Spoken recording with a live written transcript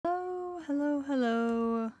hello,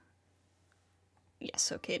 hello.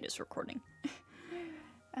 Yes, okay, it is recording.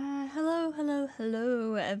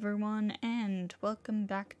 Hello, everyone, and welcome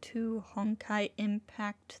back to Honkai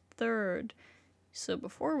Impact 3rd. So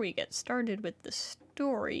before we get started with the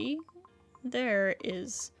story, there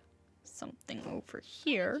is something over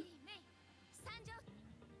here.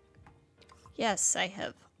 Yes, I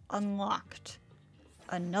have unlocked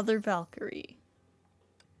another Valkyrie.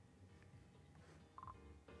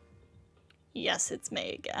 Yes, it's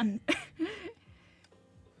May again.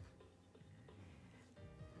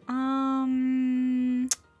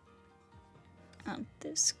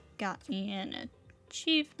 This got me an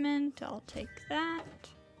achievement. I'll take that.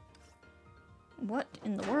 What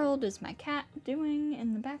in the world is my cat doing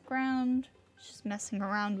in the background? She's messing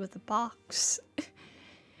around with a box.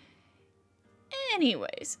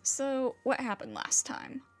 Anyways, so what happened last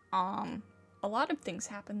time? A lot of things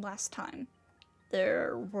happened last time.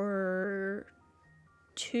 There were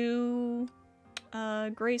two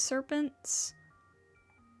gray serpents.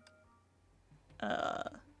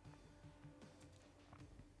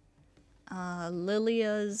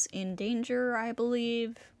 Liliya's in danger, I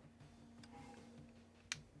believe.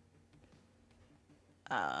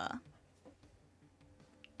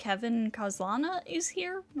 Kevin Kozlana is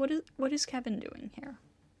here? What is Kevin doing here?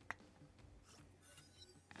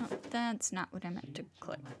 Oh, that's not what I meant to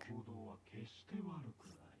click.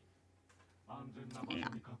 Hang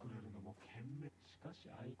on.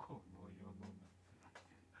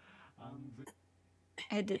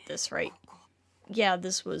 I did this right. Yeah,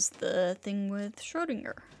 this was the thing with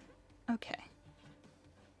Schrödinger. Okay.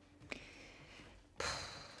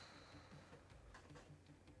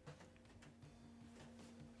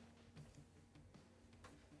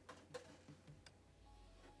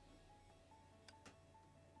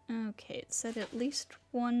 Okay, it said at least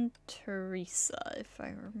one Theresa, if I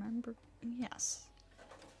remember. Yes.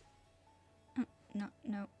 Oh, no,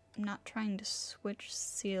 I'm not trying to switch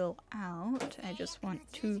Seele out. I just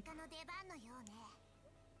want to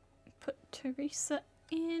put Theresa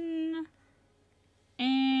in. And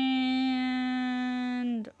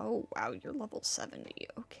oh wow, you're level 70.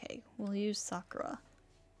 Okay, we'll use Sakura.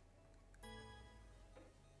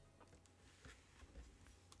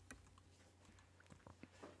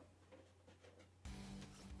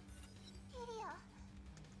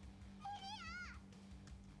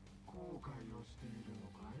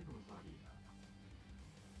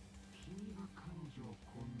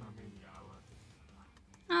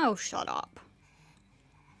 Oh, shut up.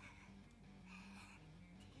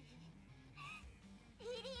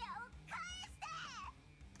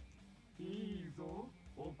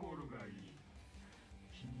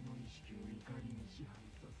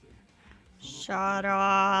 Shut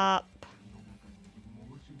up.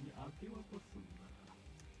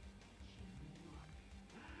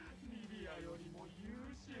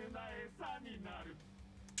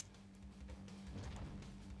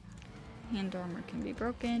 Hand armor can be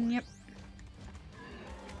broken, yep.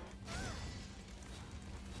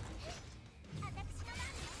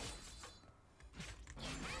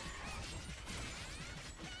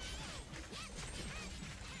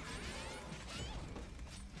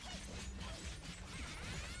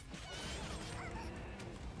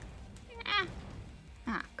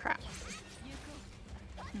 Ah, crap.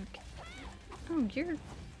 Okay. Oh, you're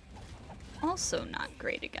also not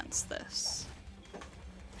great against this.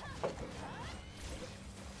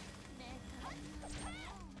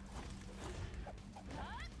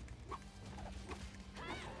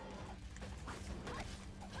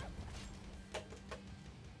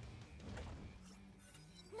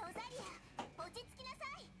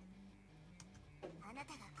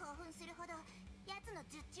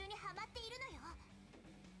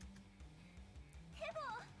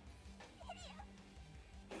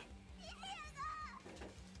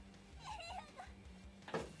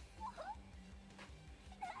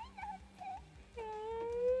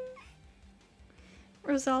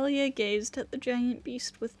 Rozaliya gazed at the giant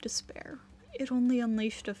beast with despair. It only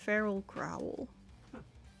unleashed a feral growl.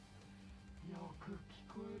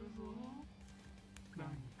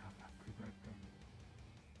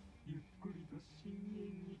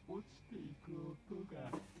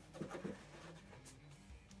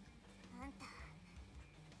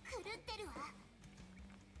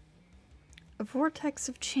 A vortex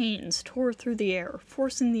of chains tore through the air,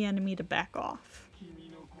 forcing the enemy to back off.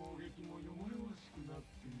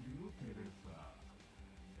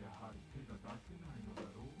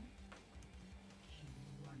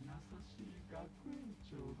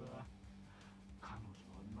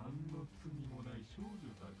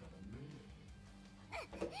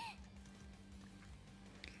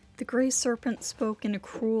 The gray serpent spoke in a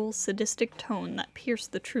cruel, sadistic tone that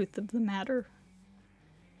pierced the truth of the matter.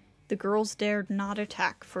 The girls dared not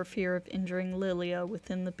attack for fear of injuring Liliya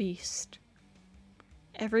within the beast.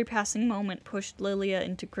 Every passing moment pushed Liliya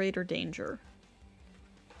into greater danger.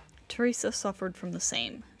 Theresa suffered from the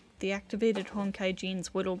same. The activated Honkai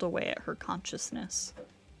genes whittled away at her consciousness.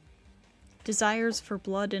 Desires for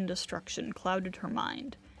blood and destruction clouded her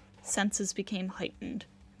mind. Senses became heightened.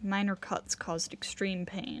 Minor cuts caused extreme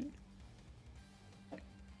pain.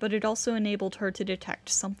 But it also enabled her to detect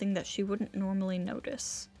something that she wouldn't normally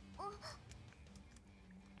notice.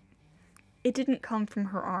 It didn't come from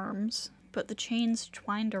her arms, but the chains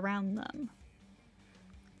twined around them.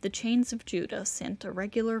 The chains of Judah sent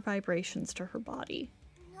irregular vibrations to her body.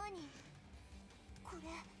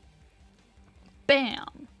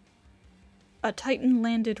 Bam! A titan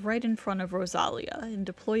landed right in front of Rozaliya and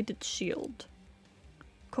deployed its shield.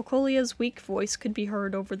 Kokolia's weak voice could be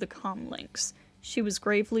heard over the comm links. She was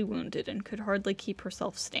gravely wounded and could hardly keep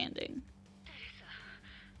herself standing.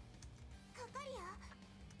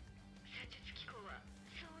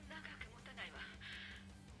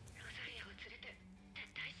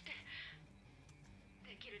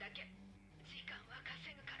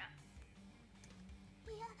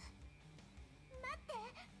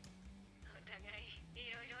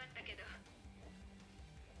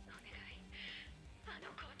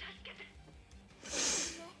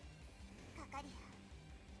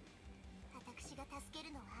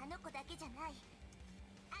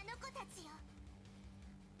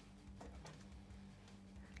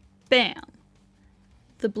 Bam!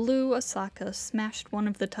 The blue Asaka smashed one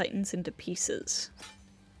of the titans into pieces.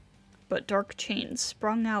 But dark chains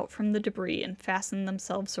sprung out from the debris and fastened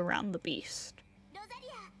themselves around the beast.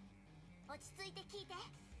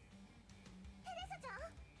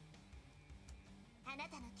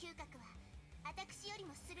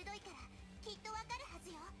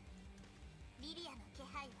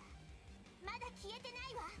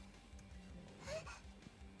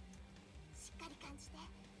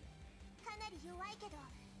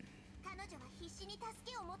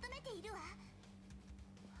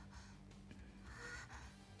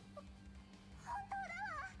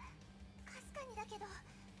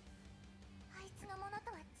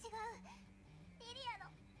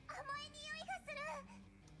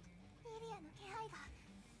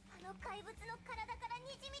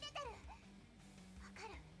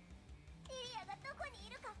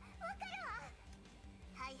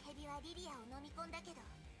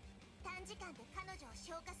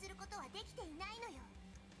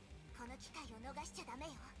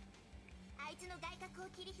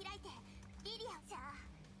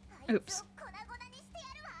 Oops.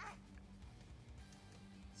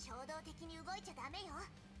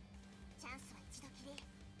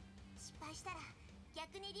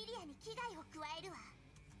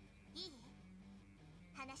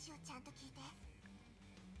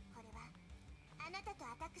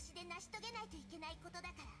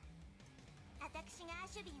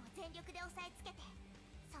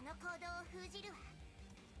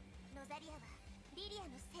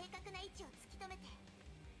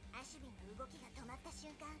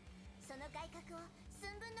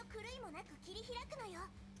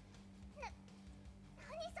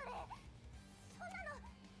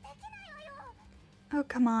 Oh,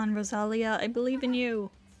 come on, Rozaliya, I believe in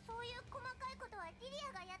you.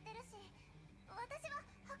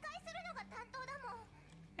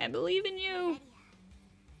 I believe in you.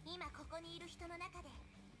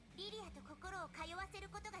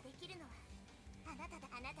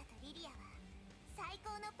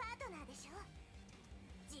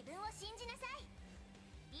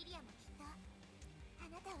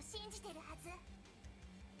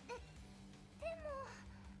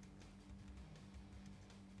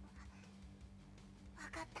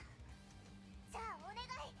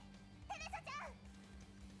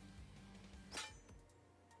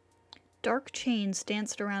 Dark chains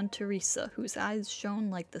danced around Theresa, whose eyes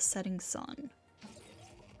shone like the setting sun.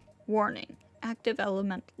 Warning, active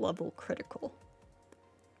element level critical.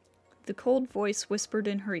 The cold voice whispered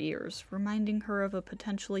in her ears, reminding her of a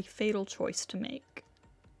potentially fatal choice to make.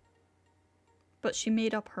 But she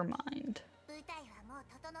made up her mind.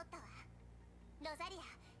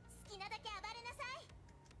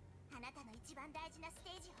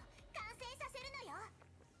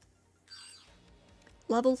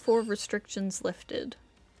 Level 4 restrictions lifted.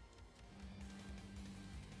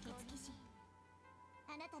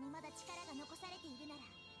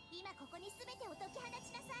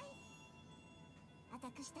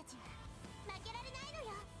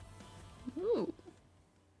 Ooh.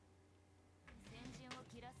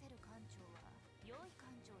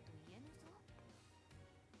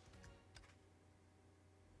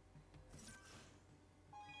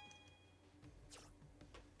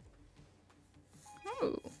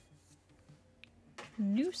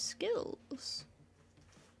 new skills.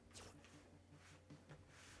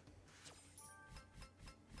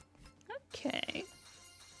 Okay.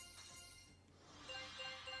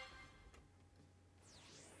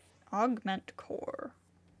 Augment core.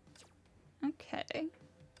 Okay.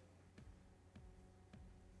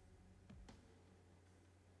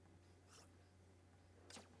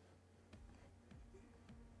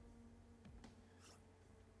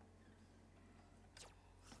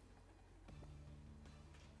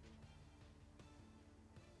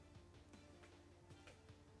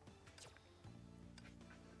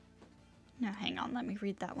 Now hang on, let me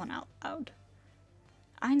read that one out loud.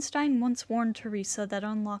 Einstein once warned Theresa that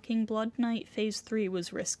unlocking Blood Knight Phase 3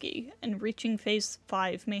 was risky, and reaching Phase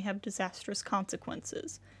 5 may have disastrous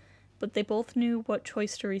consequences. But they both knew what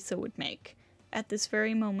choice Theresa would make. At this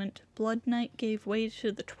very moment, Blood Knight gave way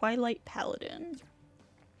to the Twilight Paladin.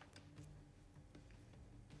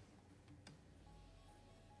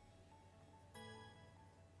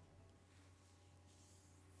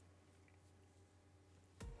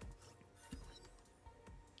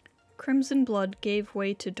 Crimson blood gave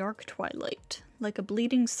way to dark twilight, like a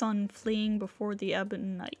bleeding sun fleeing before the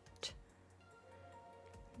ebon night.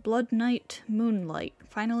 Blood Knight Moonlight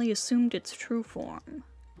finally assumed its true form.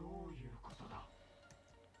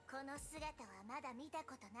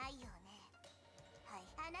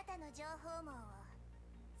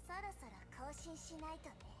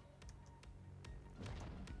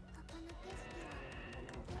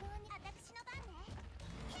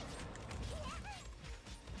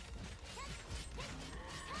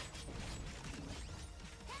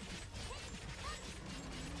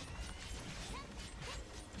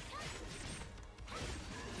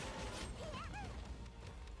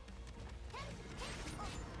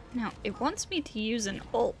 Now, it wants me to use an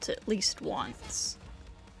ult at least once,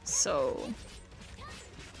 so...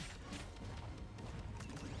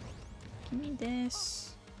 Give me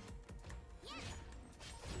this.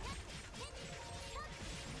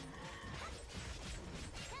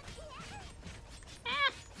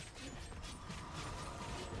 Ah!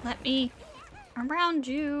 Let me around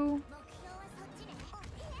you.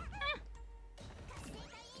 Ah!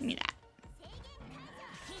 Give me that.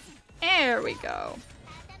 There we go.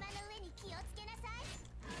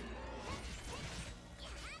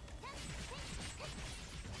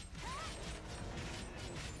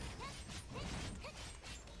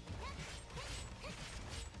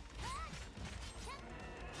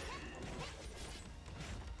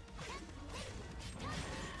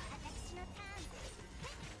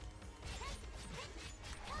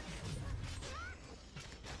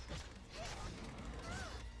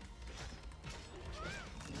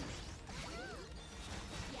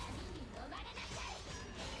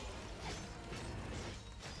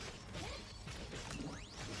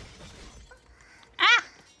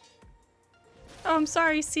 Oh, I'm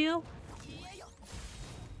sorry, Seele.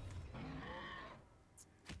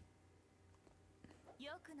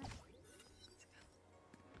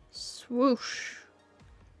 Swoosh.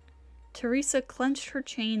 Theresa clenched her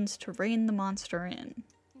chains to rein the monster in.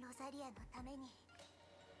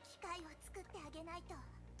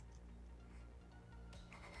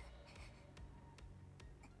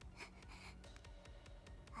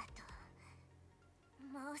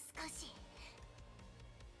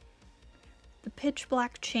 The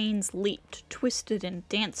pitch-black chains leaped, twisted, and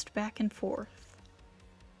danced back and forth.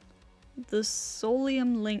 The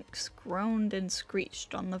Solium links groaned and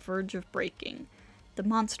screeched on the verge of breaking. The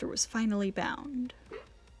monster was finally bound.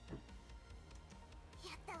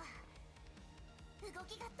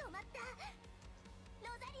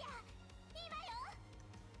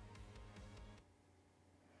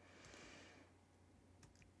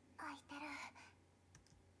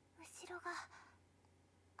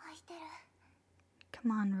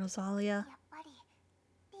 Come on, Rozaliya.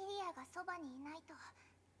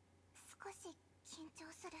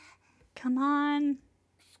 Come on.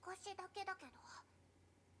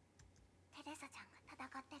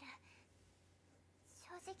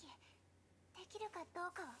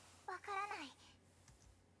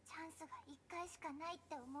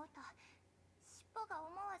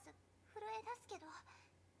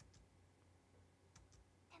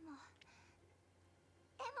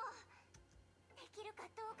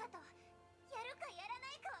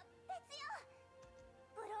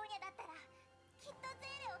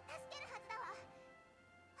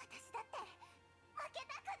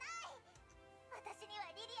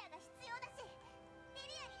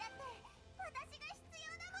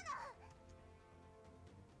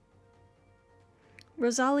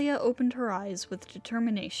 Rozaliya opened her eyes with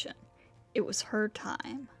determination. It was her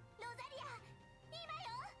time.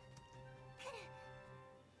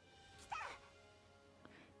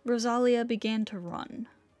 Rozaliya began to run.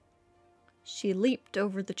 She leaped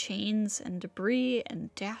over the chains and debris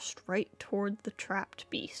and dashed right toward the trapped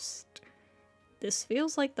beast. This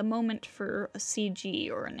feels like the moment for a CG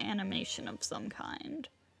or an animation of some kind.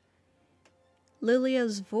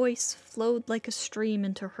 Liliya's voice flowed like a stream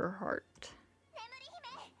into her heart.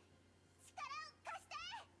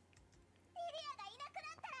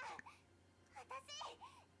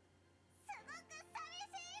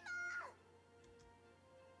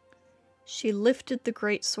 She lifted the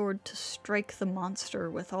greatsword to strike the monster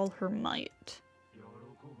with all her might.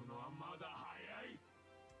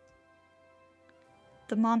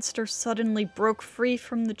 The monster suddenly broke free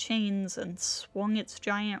from the chains and swung its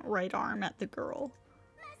giant right arm at the girl.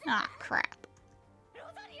 Ah, crap.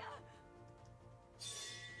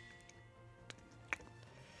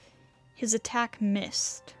 His attack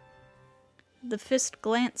missed. The fist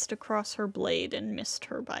glanced across her blade and missed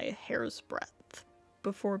her by a hair's breadth,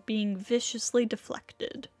 before being viciously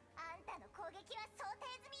deflected.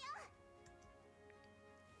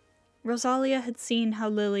 Rozaliya had seen how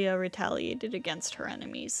Liliya retaliated against her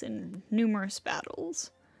enemies in numerous battles,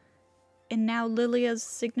 and now Liliya's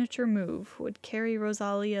signature move would carry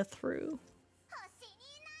Rozaliya through.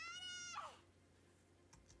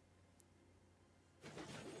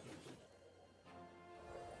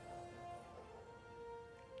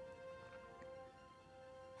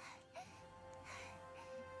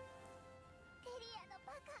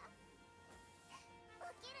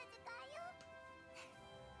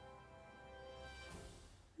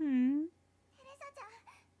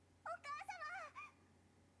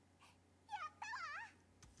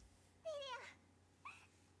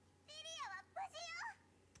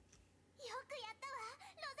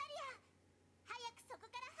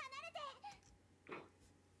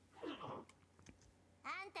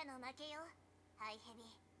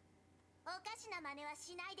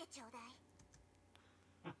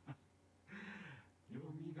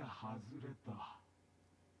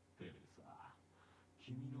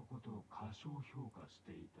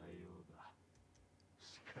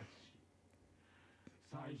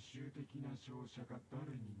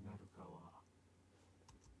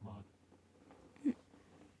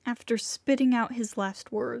 After spitting out his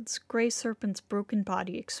last words, Grey Serpent's broken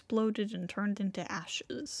body exploded and turned into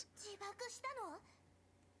ashes.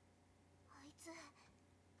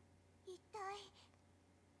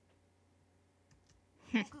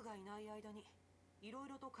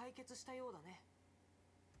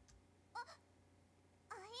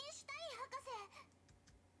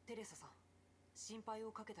 Teresa-san, 心配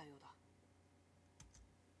をかけたようだ。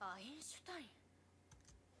アインシュタイン。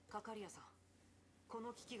カカリアさん、こ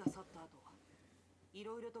の危機が去った後、い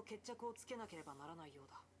ろいろと決着をつけなければならないよう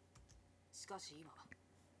だ。しかし今、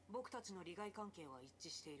僕たちの利害関係は一致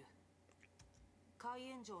している。海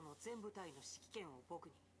援城の全部隊の指揮権を僕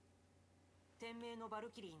に。天命のバ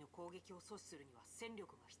ルキリーの攻撃を阻止するには戦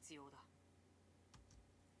力が必要だ。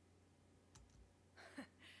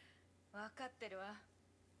分かってるわ。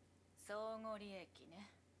相互利益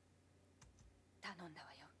ね。頼んだ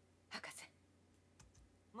わよ、博士。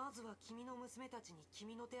まずは君の娘たちに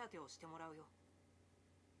君の手当てをしてもらうよ。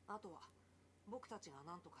あとは僕たちが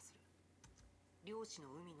何とかする。漁師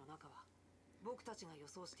の海の中は僕たちが予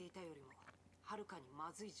想していたよりもはるかに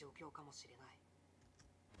まずい状況かもしれない。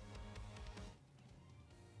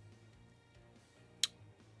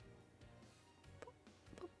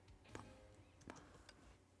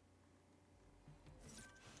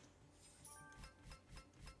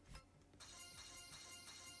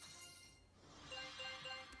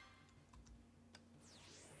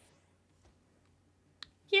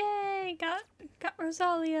Yay! Got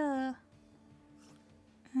Rozaliya.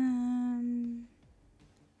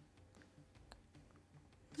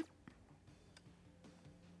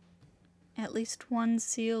 At least one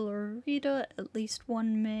Seele or Rita, at least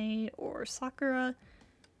one Mei or Sakura.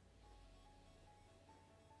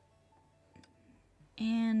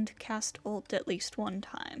 And cast ult at least one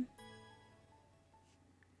time.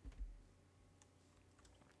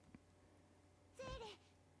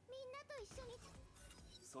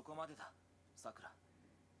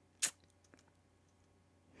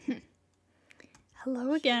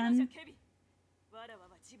 Hello again.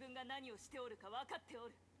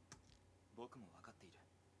 僕も分かっている。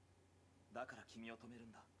だから君を止める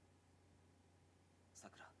んだ。さ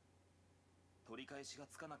くら、取り返しが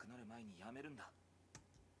つかなくなる前にやめるんだ。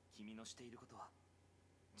君のしていることは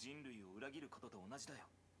人類を裏切ることと同じだよ。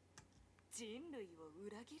人類を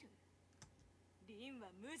裏切る？リンは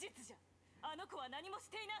無実じゃ。あの子は何もし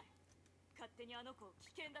ていない。勝手にあの子を危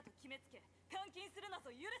険だと決めつけ監禁するなぞ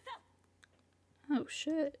許さん。Oh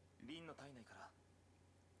shit. リンの体内から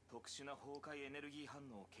特殊な崩壊エネルギー反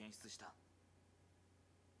応を検出した。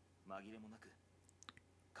紛れもなく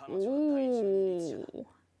彼女は体中にリーチ者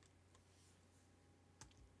だ。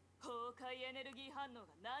崩壊エネルギー反応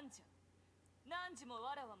がなんじゃ。汝も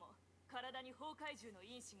わらわも体に崩壊獣の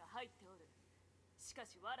因子が入っておる。しか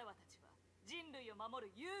しわらわたちは人類を守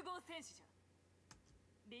る融合戦士じゃ。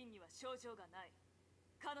リンには症状がない。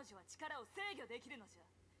彼女は力を制御できるのじゃ。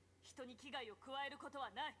人に危害を加えること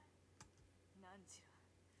はない。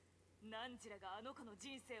汝らがあの子の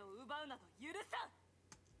人生を奪うなど許さん。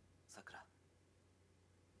さくら、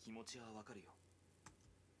気持ちはわかるよ。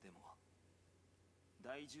でも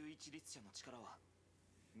第11律者の力は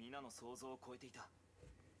皆の想像を超えていた。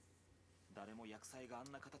誰も厄災があ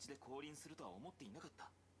んな形で降臨するとは思っていなかった。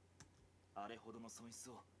あれほどの損失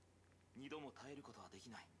を二度も耐えることはでき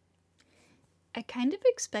ない。I kind of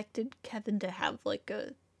expected Kevin to have like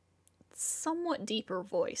a somewhat deeper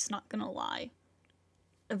voice, not gonna lie.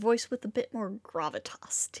 A voice with a bit more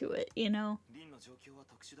gravitas to it, you know? リンの状況は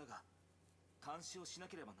特殊だが監視をしな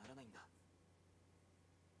ければならないんだ。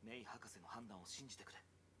メイ博士の判断を信じてくれ。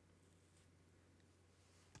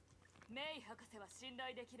メイ博士は信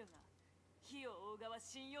頼できるが、火を追う側は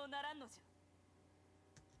信用ならんのじ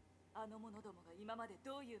ゃ。あの者どもが今まで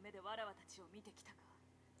どういう目でわらわたちを見てきたか、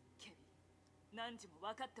ケビ、何時も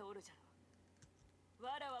分かっておるじゃろう。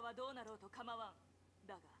わらわはどうなろうと構わん。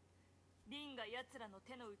だが、リンが奴らの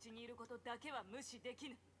手の内にいることだけは無視でき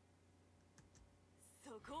ぬ。そ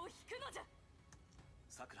こを引くのじゃ。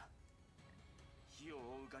さくら、火を追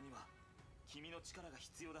う側には君の力が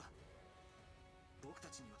必要だ。僕た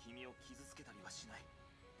ちには君を傷つけたりはしない。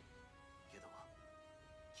けど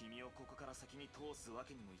君をここから先に通すわ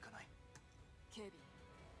けにもいかない。ケビン、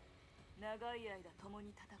長い間共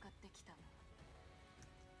に戦ってきた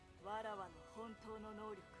が、わらわの本当の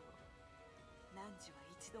能力を汝は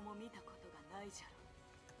一度も見たことがないじゃろ。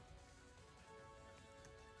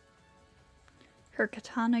Her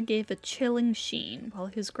katana gave a chilling sheen while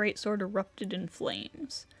his greatsword erupted in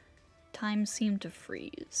flames. Time seemed to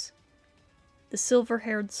freeze. The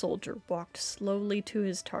silver-haired soldier walked slowly to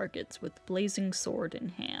his targets with blazing sword in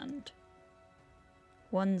hand.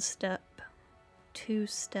 1 step, 2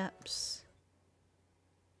 steps,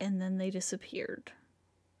 and then they disappeared.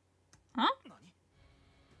 Huh?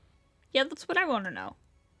 Yeah, that's what I want to know.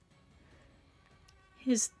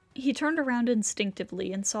 He turned around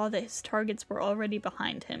instinctively and saw that his targets were already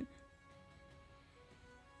behind him.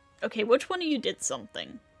 Okay, which one of you did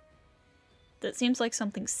something? That seems like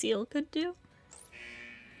something Seele could do.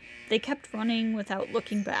 They kept running without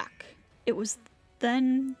looking back. It was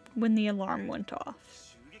then when the alarm went off.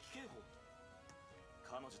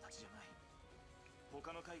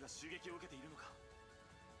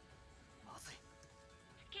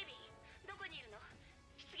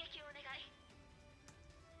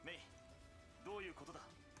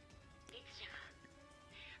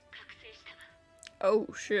 Oh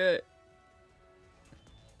shit.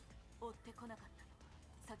 追ってこなかった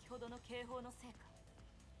のは先ほどの警報のせいか。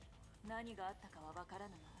何があったかはわから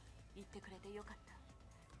ぬが言ってくれてよかっ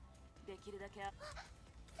た。できるだけ。あ、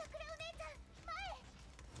桜お姉ちゃん、前。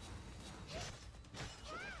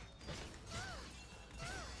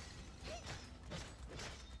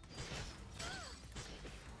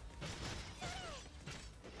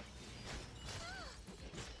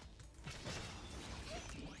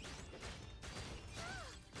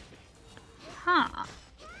Huh.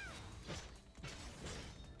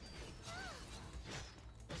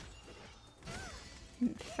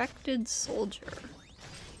 Infected soldier.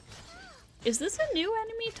 Is this a new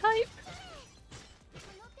enemy type?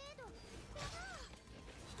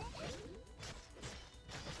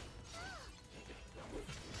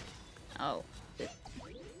 Oh.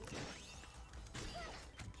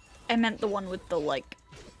 I meant the one with the, like,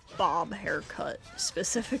 bob haircut,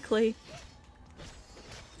 specifically.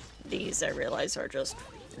 These, I realize, are just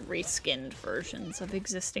reskinned versions of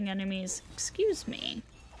existing enemies. Excuse me.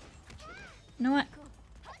 You know what?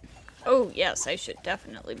 Oh, yes, I should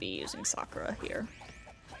definitely be using Sakura here.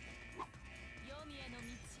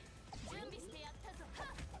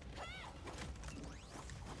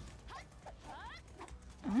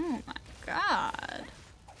 Oh my god.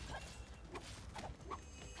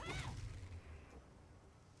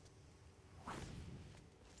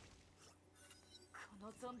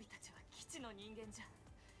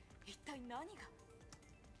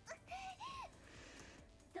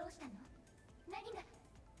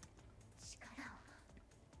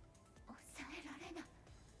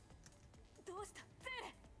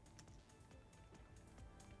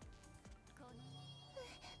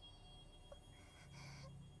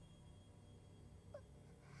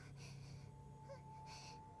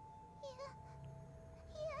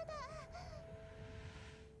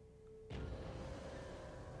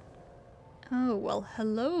 Oh, well,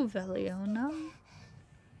 hello, Veliona.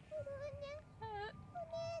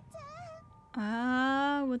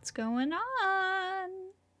 What's going on?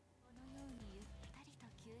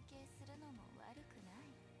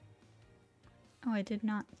 Oh, I did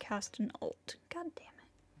not cast an ult. God damn it.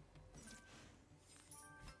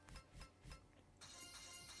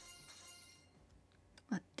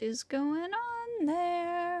 What is going on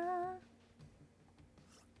there?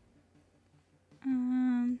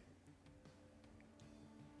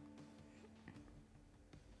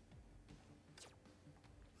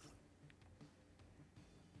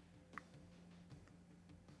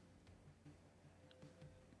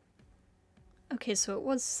 Okay, so it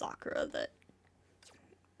was Sakura that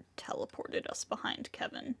teleported us behind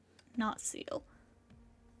Kevin, not Seele.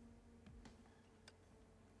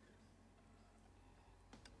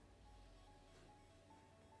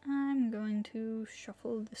 I'm going to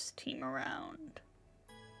shuffle this team around.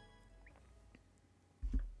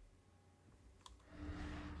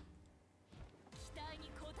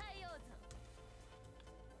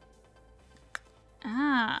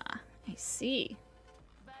 Ah, I see.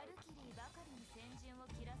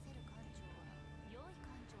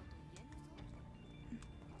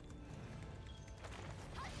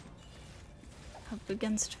 Up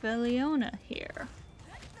against Veliona here.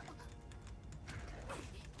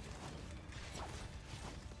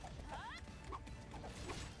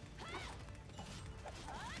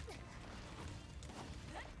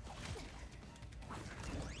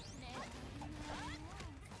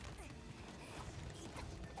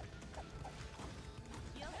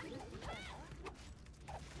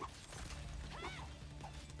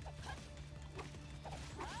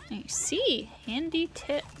 I see. Handy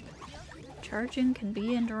tip. Charging can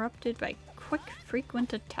be interrupted by quick,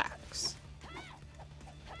 frequent attacks.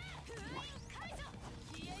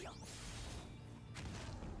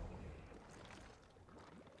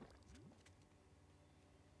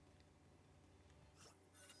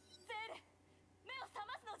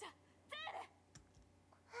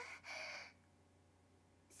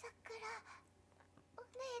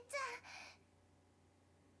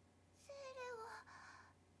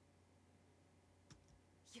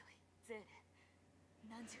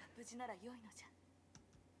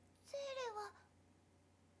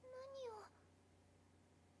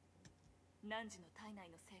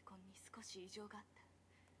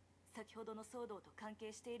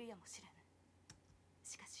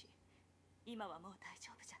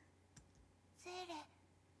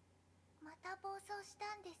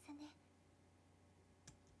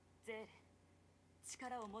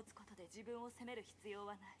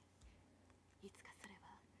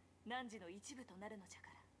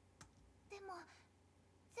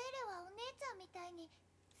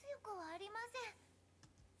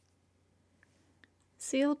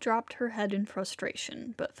 Seele dropped her head in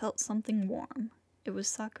frustration, but felt something warm. It was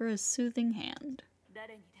Sakura's soothing hand.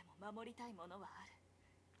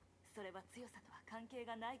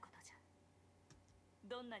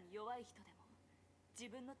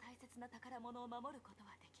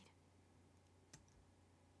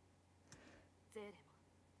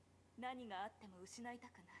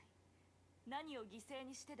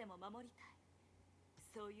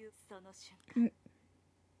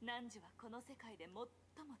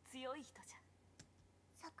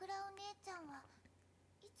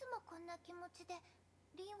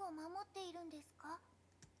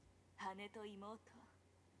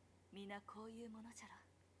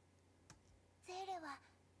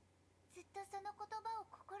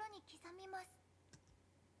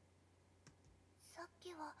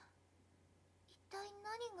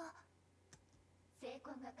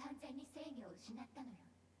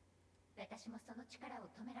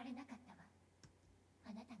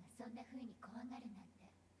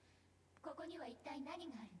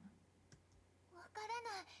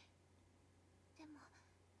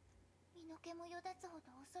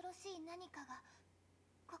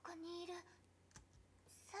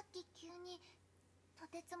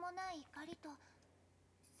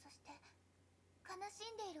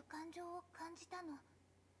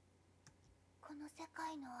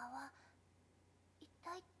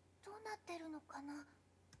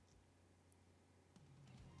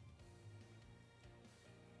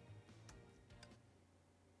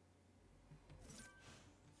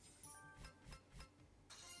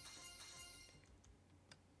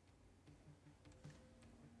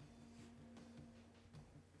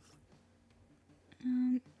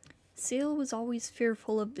 Seele was always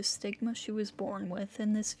fearful of the stigma she was born with,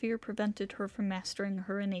 and this fear prevented her from mastering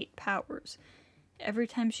her innate powers. Every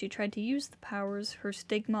time she tried to use the powers, her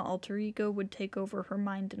stigma alter ego would take over her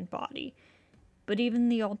mind and body. But even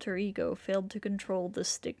the alter ego failed to control the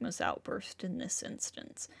stigma's outburst in this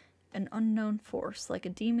instance. An unknown force, like a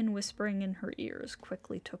demon whispering in her ears,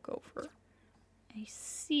 quickly took over. I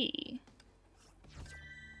see.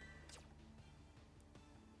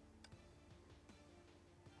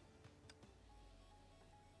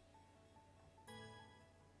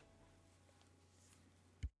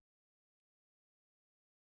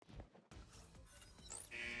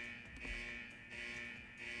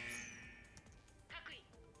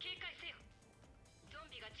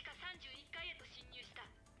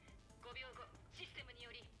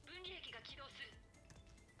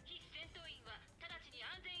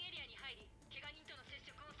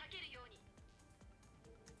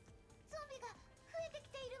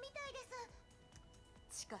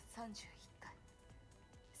地下31階、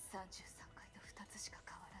33階と2つしか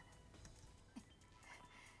変わら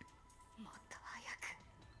ぬ。もっと早く。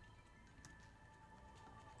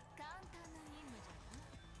簡単な任務じゃな。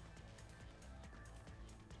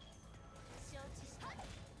承知した。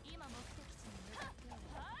今目的地に向かっておる。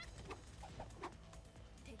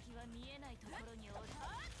敵は見えないところにおる。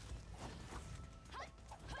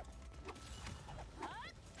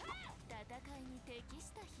戦いに適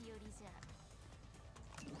した日和じゃ。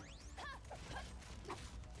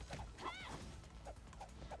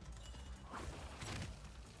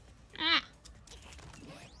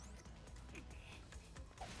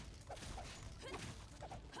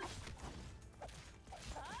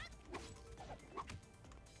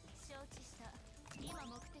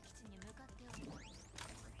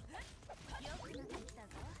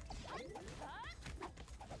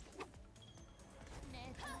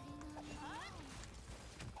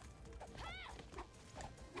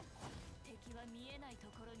見えないと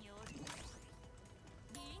ころにおる。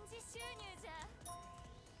臨時収入じゃ。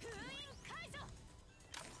封印解除。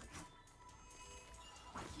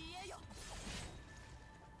消えよ。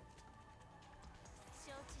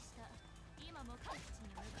承知した。今目的地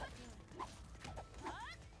に向かっておる。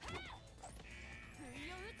不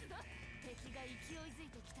意を撃つぞ。敵が勢いづい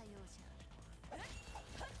てきたようじゃ。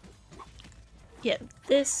 Yeah,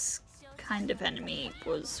 this kind of enemy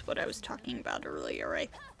was what I was talking about earlier, I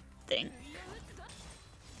think.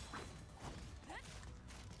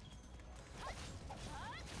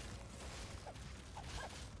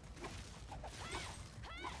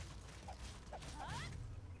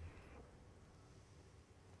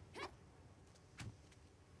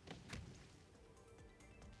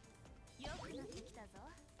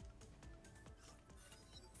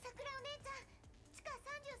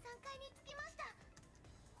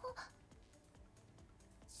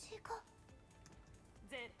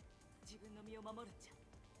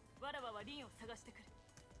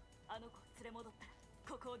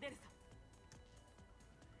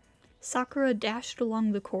 Sakura dashed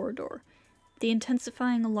along the corridor. The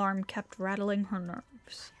intensifying alarm kept rattling her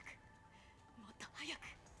nerves.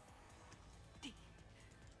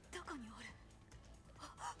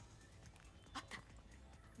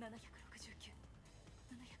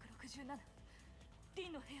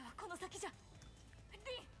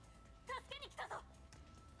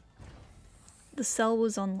 The cell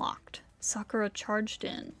was unlocked. Sakura charged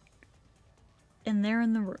in. And there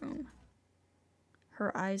in the room,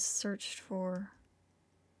 her eyes searched for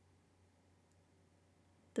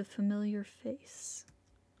the familiar face.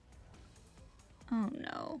 Oh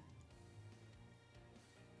no.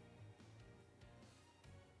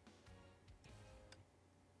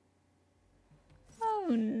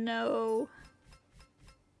 Oh no.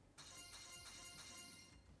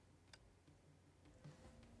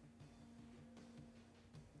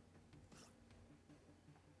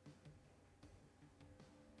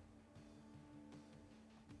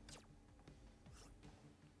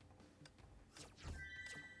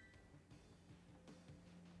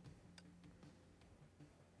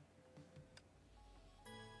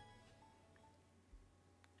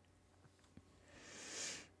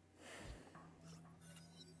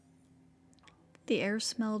 The air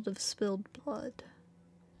smelled of spilled blood.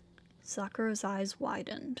 Sakura's eyes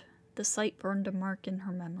widened. The sight burned a mark in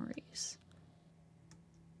her memories.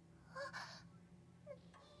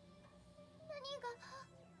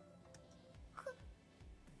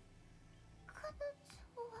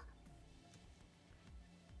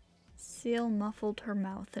 Seele muffled her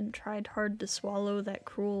mouth and tried hard to swallow that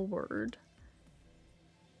cruel word.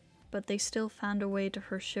 But they still found a way to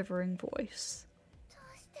her shivering voice.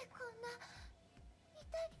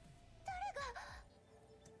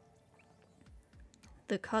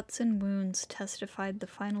 The cuts and wounds testified the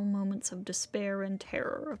final moments of despair and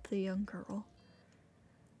terror of the young girl.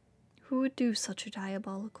 Who would do such a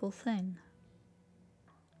diabolical thing?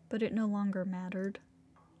 but it no longer mattered.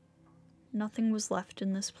 Nothing was left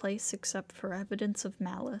in this place except for evidence of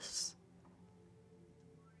malice.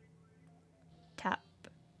 Tap,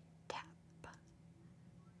 tap.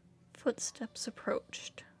 Footsteps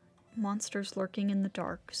approached. Monsters lurking in the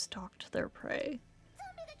dark stalked their prey.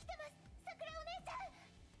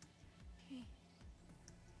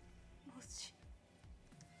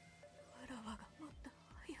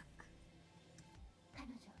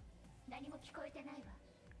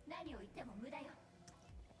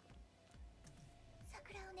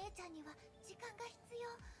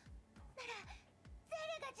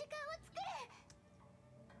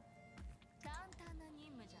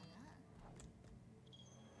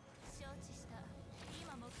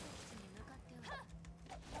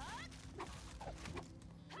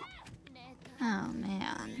 Oh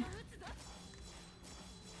man.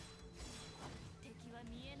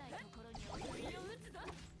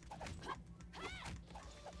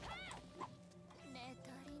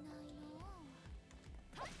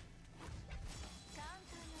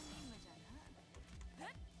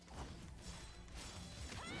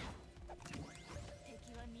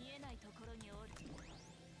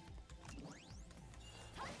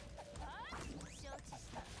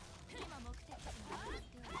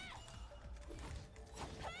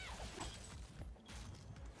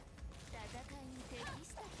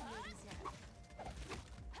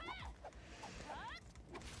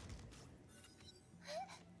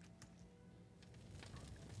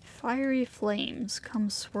 Fiery flames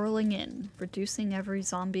come swirling in, reducing every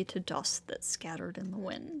zombie to dust that scattered in the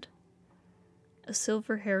wind. A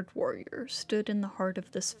silver-haired warrior stood in the heart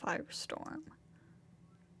of this firestorm.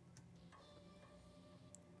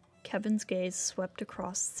 Kevin's gaze swept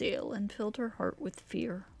across Seele and filled her heart with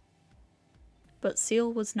fear. But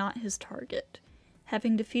Seele was not his target.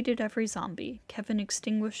 Having defeated every zombie, Kevin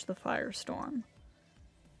extinguished the firestorm.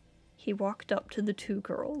 He walked up to the two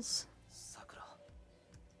girls.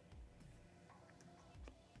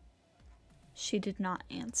 She did not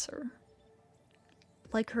answer.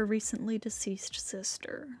 Like her recently deceased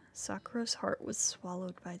sister, Sakura's heart was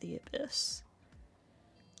swallowed by the abyss.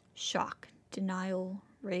 Shock, denial,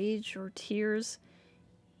 rage, or tears,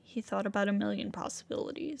 he thought about a million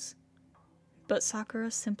possibilities. But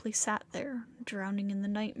Sakura simply sat there, drowning in the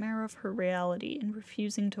nightmare of her reality and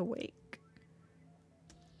refusing to wake.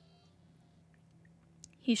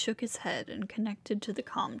 He shook his head and connected to the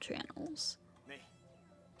comm channels.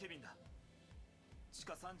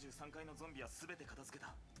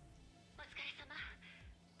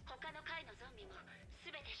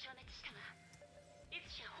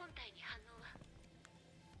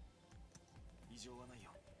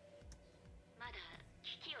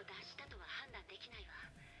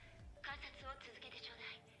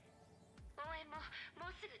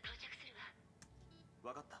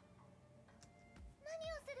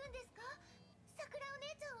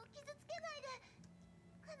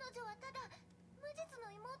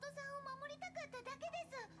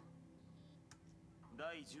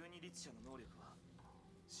第12律者の能力は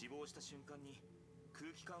死亡した瞬間に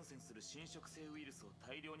空気感染する侵食性ウイルスを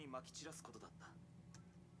大量にまき散らすことだった。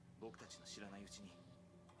僕たちの知らないうちに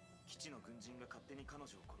基地の軍人が勝手に彼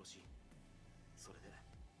女を殺し、それで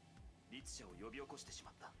律者を呼び起こしてしま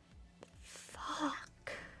った。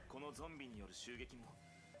このゾンビによる襲撃も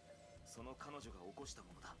その彼女が起こした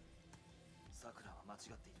ものだ。さくらは間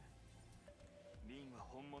違っている。リンは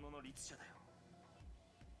本物の律者だよ。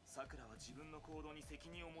さくらは自分の行動に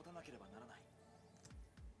責任を持たなければならない。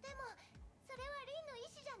でもそれはリンの意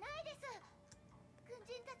思じゃないです。軍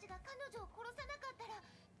人たちが彼女を殺さなかったら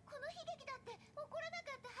この悲劇だって起こらな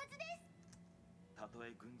かったはずです。たと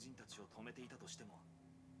え軍人たちを止めていたとしても、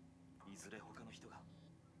いずれ他の人が、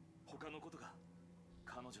他のことが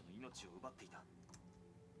彼女の命を奪っていた。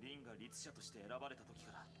リンが律者として選ばれた時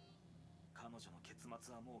から彼女の結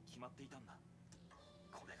末はもう決まっていたんだ。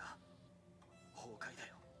これが崩壊だ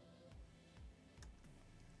よ。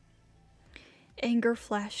Anger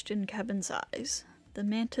flashed in Kevin's eyes. The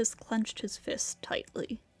mantis clenched his fist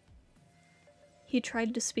tightly. He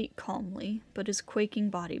tried to speak calmly, but his quaking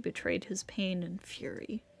body betrayed his pain and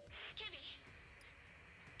fury.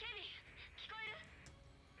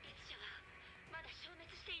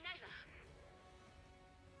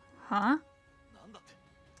 Huh?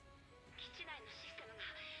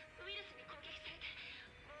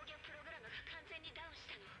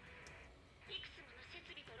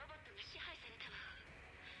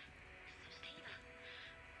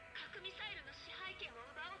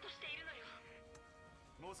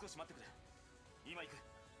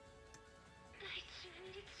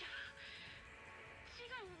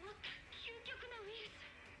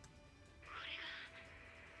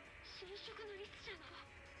 者の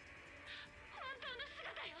本当の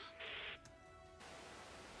姿よ。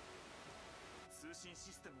通信シ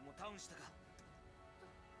ステムもダウンしたか。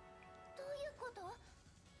どういうこと？部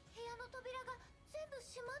屋の扉が全部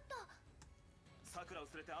閉まった。さくらを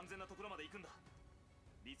連れて安全なところまで行くんだ。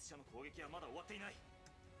律者の攻撃はまだ終わっていない。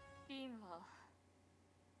リンは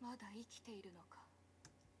まだ生きているのか。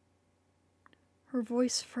 Her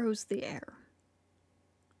voice froze the air.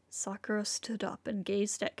 Sakura stood up and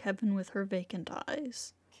gazed at Kevin with her vacant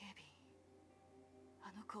eyes. ケビン、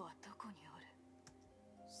あの子はどこにおる？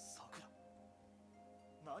さくら、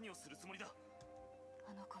何をするつもりだ。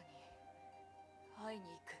あの子に会い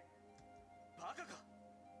に行く。バカか。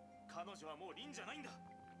彼女はもうリンじゃないんだ。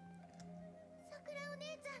桜お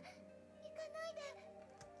姉ちゃん、行かないで。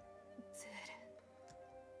ゼール、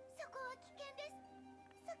そこは危険です。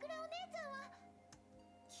桜お姉ちゃんは。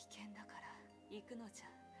危険だから行くのじ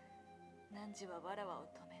ゃ。汝はわらわを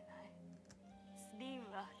止めない。リン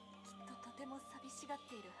はきっととても寂しがっ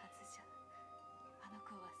ているはずじゃ。あの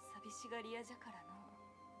子は寂しがり屋じゃからの。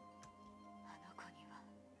あの子には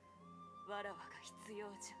わらわが必要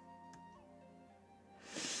じゃ。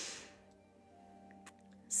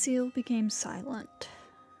 Seele became silent.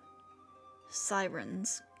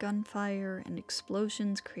 Sirens, gunfire, and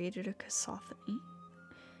explosions created a cacophony.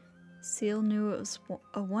 Seele knew it was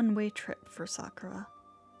a one-way trip for Sakura,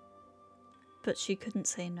 but she couldn't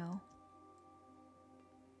say no.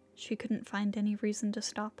 She couldn't find any reason to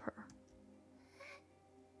stop her.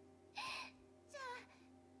 じゃあ、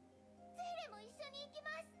ゼーレも一緒に行きま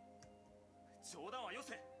す。冗談はよ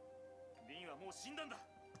せ。リンはもう死んだんだ。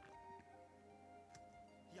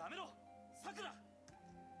やめろ、さくら。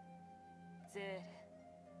ゼー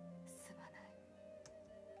ル、すまない。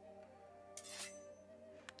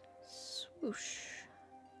 Swoosh.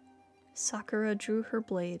 Sakura drew her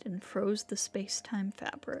blade and froze the space-time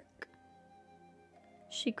fabric.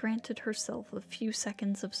 She granted herself a few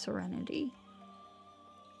seconds of serenity.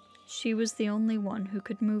 She was the only one who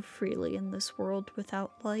could move freely in this world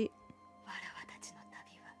without light. わらわたちの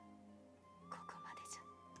旅はここまでじゃ。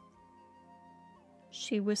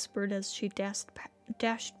 She whispered as she dashed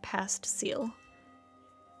past Seele.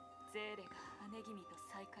 ゼーレが姉君と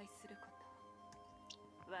再会するこ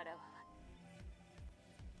と、わらわは。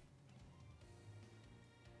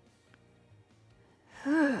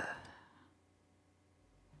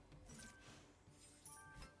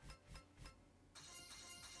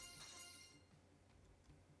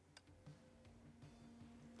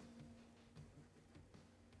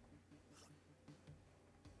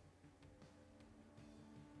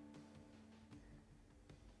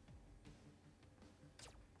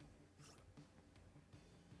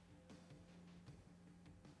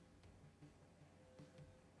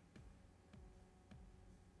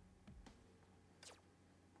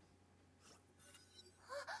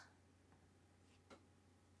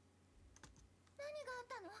 何があっ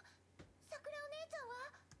たの？桜お姉ちゃん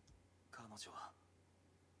は？彼女は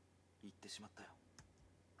行ってしまったよ。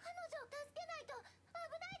彼女を助けないと危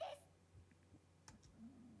ないで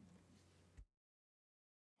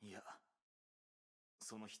す。いや、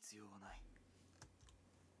その必要はない。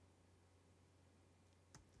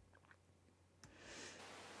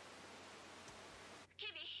ケ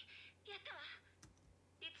ビン、やったわ。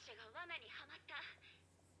律者が罠にはまった。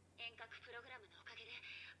遠隔プログラムのおかげで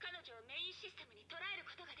彼女をメインシステムに捉える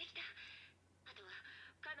ことができた。あとは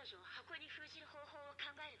彼女を箱に封じる方法を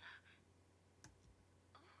考えるわ。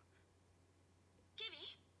ケビ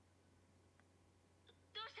ン、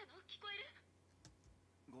どうしたの？聞こえる？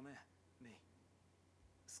ごめん、メイ。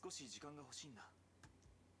少し時間が欲しいんだ。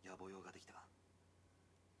野暮用ができた。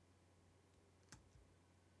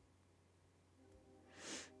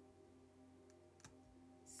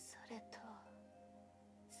それと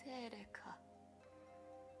ゼーレか。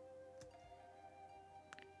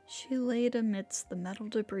 She laid amidst the metal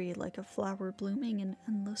debris like a flower blooming in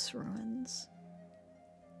endless ruins.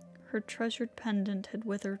 Her treasured pendant had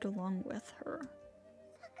withered along with her.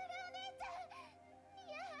 桜お姉ちゃん、い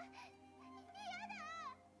や、嫌だ。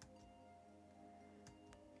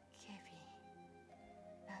ケビン、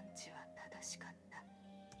汝は正しかった。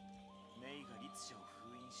メイが律者を封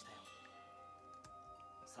印したよ。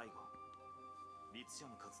最後、律者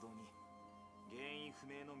の活動に原因不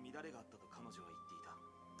明の乱れがあったと彼女は言っていた。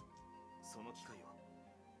その機会を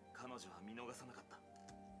彼女は見逃さなかった。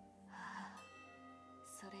ああ、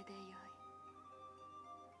それでよい。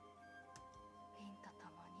リンと共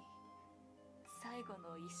に最後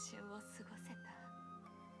の一瞬を過ごせた。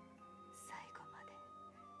最後まで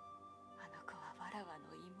あの子はわらわ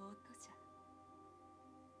の妹じゃ。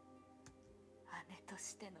姉と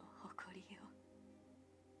しての誇りを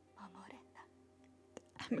守れた。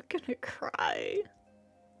I'm gonna cry.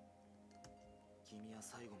 君は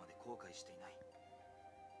最後まで後悔していない。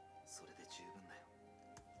それで十分だよ。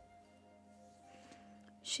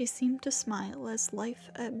 She seemed to smile as life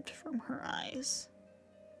ebbed from her eyes.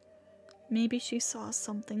 Maybe she saw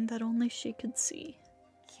something that only she could see.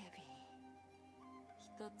 ケビン、一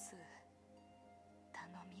つ頼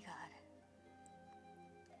みがある。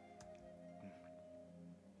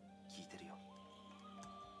聞いてるよ。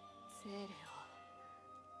セーレを、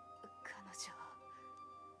彼女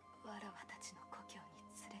をわらわたちの故郷に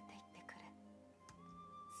連れて行ってくれ。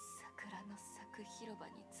桜の咲く広場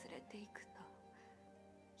に連れて行くと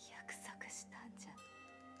約束したんじゃ。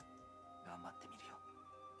頑張ってみるよ。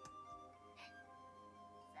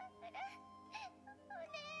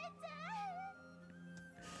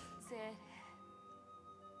セーレ、悲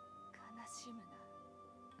しむな。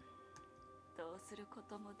どうするこ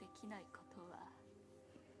ともできないことは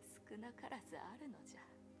少なからずあるのじゃ。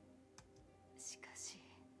しかし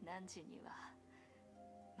汝には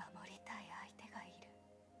守りたい相手がいる。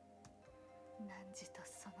汝と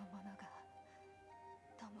その者が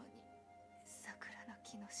共に桜の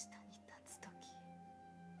木の下に立つとき、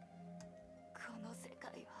この世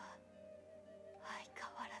界は相変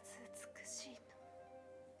わらず美しいと。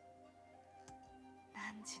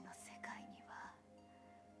汝の世界には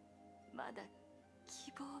まだ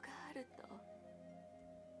希望があると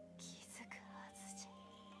気づくはずじゃ。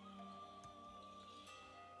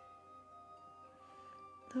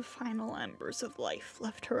 The final embers of life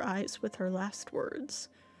left her eyes with her last words.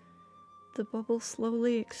 The bubble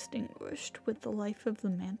slowly extinguished with the life of the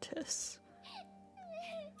mantis.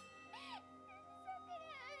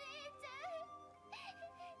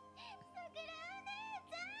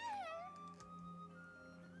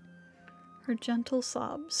 Her gentle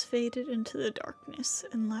sobs faded into the darkness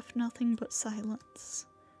and left nothing but silence.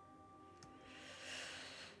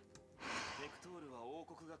 ベクトールは王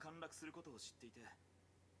国が陥落することを知っていて、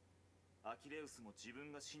アキレウスも自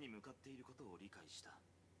分が死に向かっていることを理解した。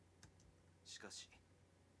しかし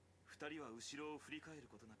二人は後ろを振り返る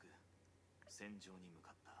ことなく戦場に向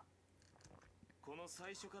かった。この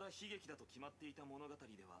最初から悲劇だと決まっていた物語で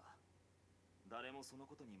は、誰もその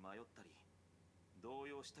ことに迷ったり動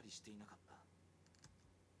揺したりしていなかった。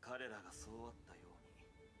彼らがそうあったように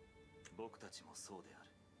僕たちもそうである。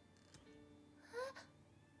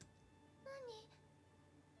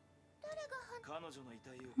彼女の遺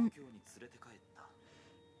体を故郷に連れて帰った。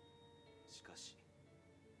しかし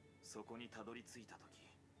そこにたどり着いた時、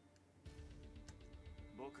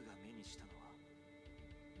僕が目にしたのは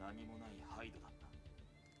何もないハイドだった。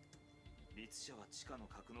律者は地下の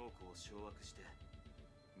格納庫を掌握して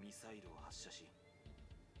ミサイルを発射し、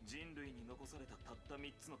人類に残されたたった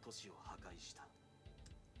3つの都市を破壊した。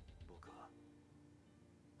僕は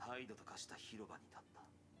ハイドと化した広場に立った。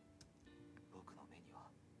僕の目には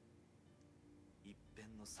一片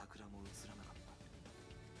の桜も映らなかった。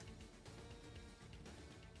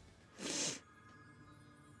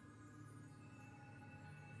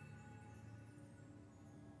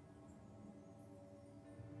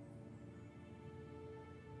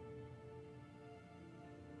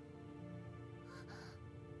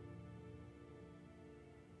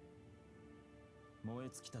燃え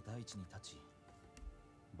尽きた大地に立ち、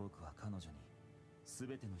僕は彼女に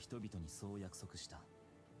全ての人々にそう約束した。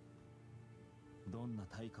どんな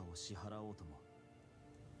対価を支払おうとも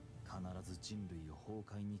必ず人類を崩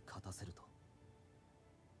壊に勝たせると。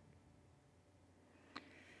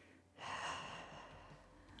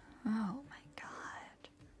Oh my god.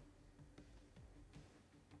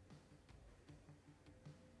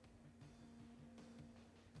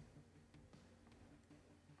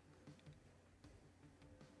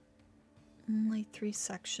 Only 3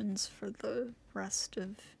 sections for the rest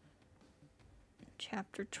of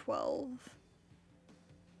chapter 12.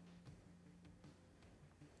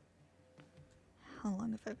 How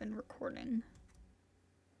long have I been recording?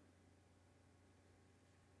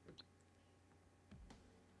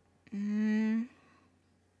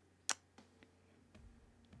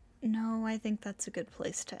 No, I think that's a good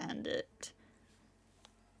place to end it.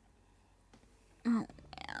 Oh,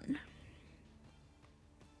 man.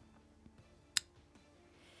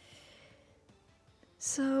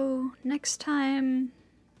 So, next time,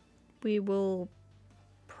 we will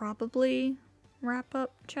probably wrap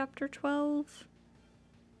up chapter 12.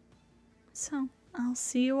 So, I'll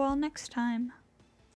see you all next time.